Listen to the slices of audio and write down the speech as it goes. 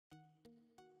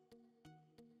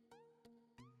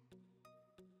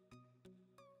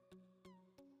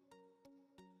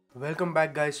Welcome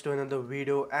back guys to another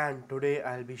video, and today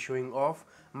I'll be showing off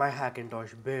my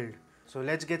Hackintosh build. So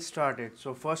let's get started.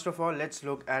 So first of all, let's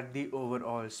look at the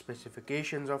overall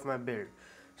specifications of my build.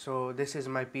 So this is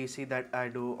my PC that I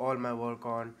do all my work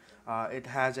on. It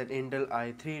has an Intel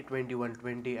i3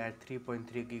 2120 at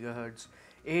 3.3 GHz,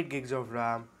 8 gigs of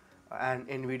RAM, and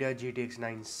NVIDIA GTX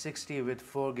 960 with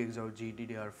 4 gigs of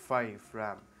GDDR5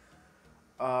 RAM.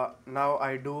 Now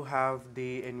I do have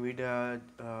the NVIDIA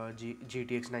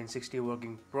GTX 960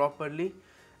 working properly,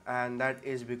 and that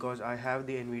is because I have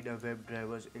the NVIDIA web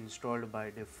drivers installed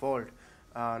by default.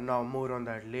 Now more on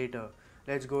that later.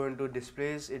 Let's go into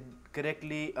displays. It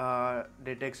correctly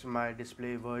detects my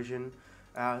display version,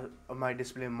 my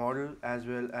display model, as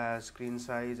well as screen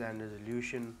size and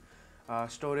resolution.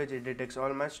 Storage, it detects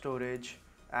all my storage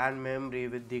and memory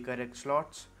with the correct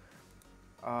slots.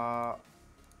 Uh,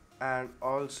 and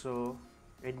also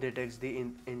it detects the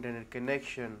internet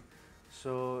connection.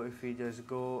 So if we just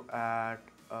go at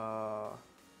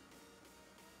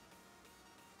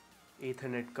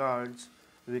Ethernet cards,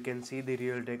 we can see the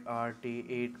Realtek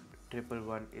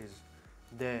RT8111 is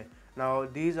there. Now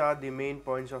these are the main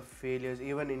points of failures,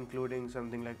 even including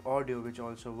something like audio, which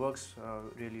also works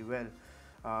really well,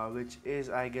 which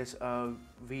is I guess a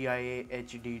VIA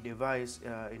HD device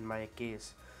in my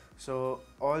case. So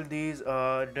all these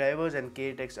drivers and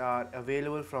KTEX are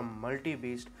available from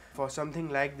MultiBeast. For something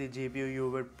like the GPU, you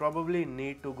would probably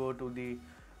need to go to the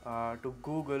to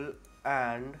Google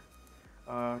and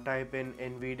type in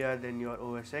NVIDIA, then your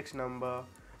OSX number,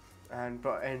 and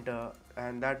enter,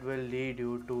 and that will lead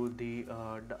you to the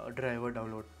driver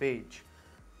download page.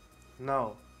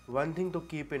 Now, one thing to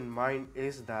keep in mind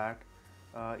is that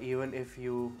even if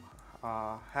you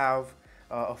have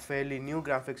a fairly new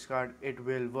graphics card, it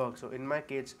will work. So in my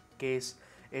case it's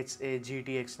a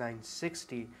GTX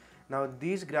 960. Now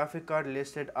these graphic card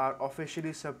listed are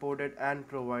officially supported and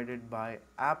provided by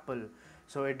Apple,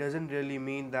 so it doesn't really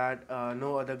mean that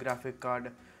no other graphic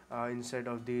card instead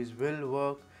of these will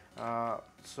work.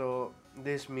 So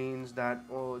this means that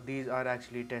these are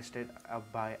actually tested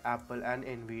by Apple and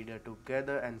Nvidia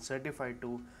together and certified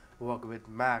to work with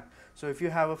Mac. So if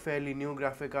you have a fairly new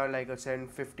graphic card like a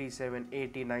 750,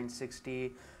 780,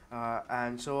 960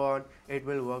 and so on, it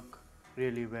will work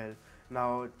really well.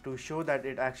 Now to show that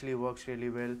it actually works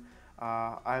really well,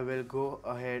 I will go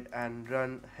ahead and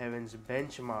run Heaven's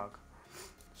benchmark.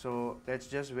 So let's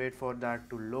just wait for that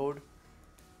to load.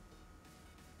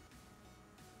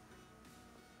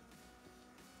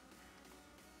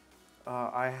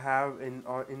 I have in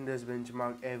this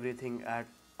benchmark everything at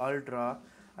ultra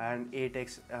and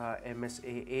 8x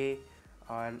MSAA,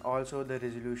 and also the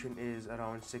resolution is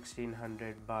around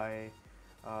 1600 by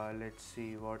let's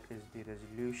see what is the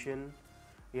resolution.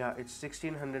 Yeah, it's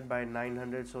 1600 by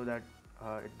 900, so that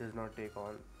it does not take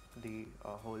on the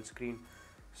whole screen.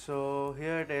 So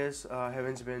here it is,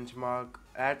 Heaven's benchmark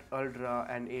at ultra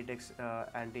and 8x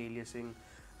anti-aliasing,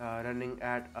 running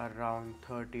at around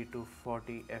 30 to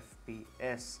 40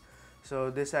 fps.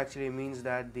 So this actually means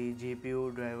that the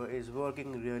GPU driver is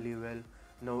working really well,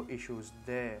 no issues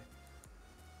there.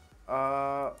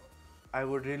 uh, I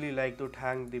would really like to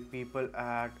thank the people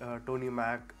at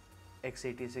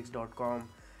TonyMacX86.com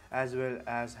as well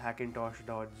as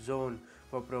Hackintosh.zone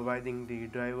for providing the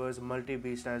drivers,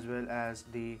 MultiBeast, as well as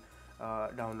the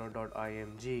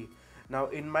download.img. Now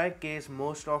in my case,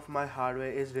 most of my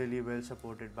hardware is really well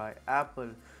supported by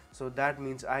Apple, so that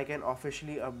means I can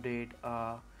officially update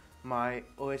my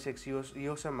OSX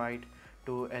Yosemite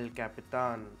to El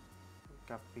Capitan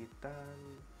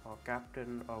or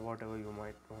Captain or whatever you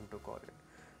might want to call it.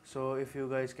 So if you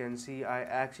guys can see, I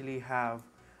actually have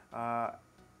uh,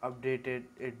 updated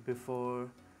it before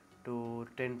to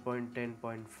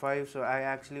 10.10.5. so I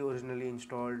actually originally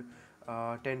installed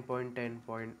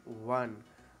 10.10.1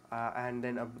 and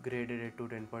then upgraded it to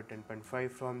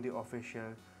 10.10.5 from the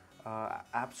official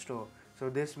app store. So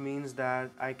this means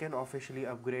that I can officially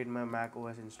upgrade my Mac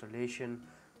OS installation,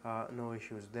 no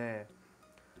issues there.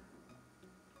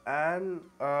 And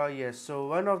yes, so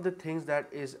one of the things that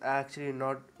is actually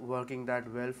not working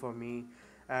that well for me,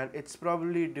 and it's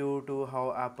probably due to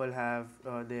how Apple have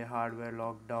their hardware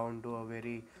locked down to a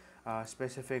very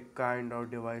specific kind of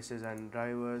devices and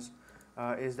drivers,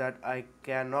 is that I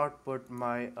cannot put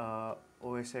my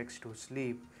OSX to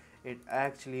sleep. It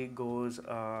actually goes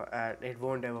and it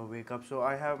won't ever wake up. So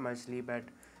I have my sleep at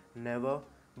never,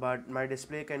 but my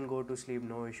display can go to sleep,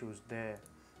 no issues there.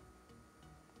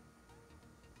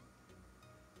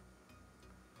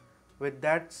 With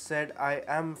that said, I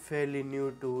am fairly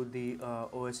new to the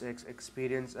OSX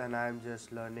experience and I am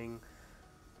just learning,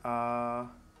 uh,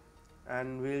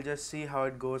 and we'll just see how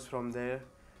it goes from there.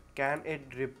 Can it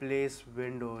replace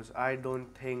Windows? I don't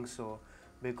think so,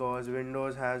 because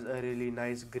Windows has a really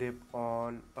nice grip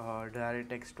on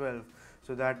DirectX 12.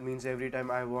 So that means every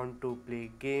time I want to play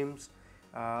games,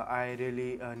 I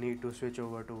really need to switch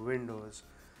over to Windows.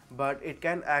 But it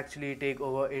can actually take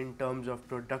over in terms of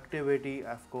productivity.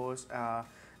 Of course,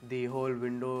 the whole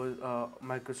Windows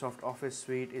Microsoft Office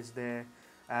suite is there,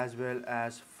 as well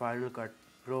as Final Cut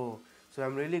Pro. So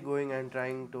I'm really going and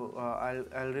trying to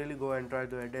I'll really go and try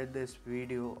to edit this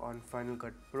video on Final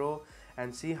Cut Pro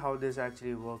and see how this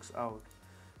actually works out.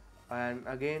 And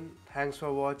again, thanks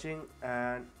for watching,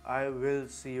 and I will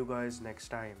see you guys next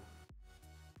time.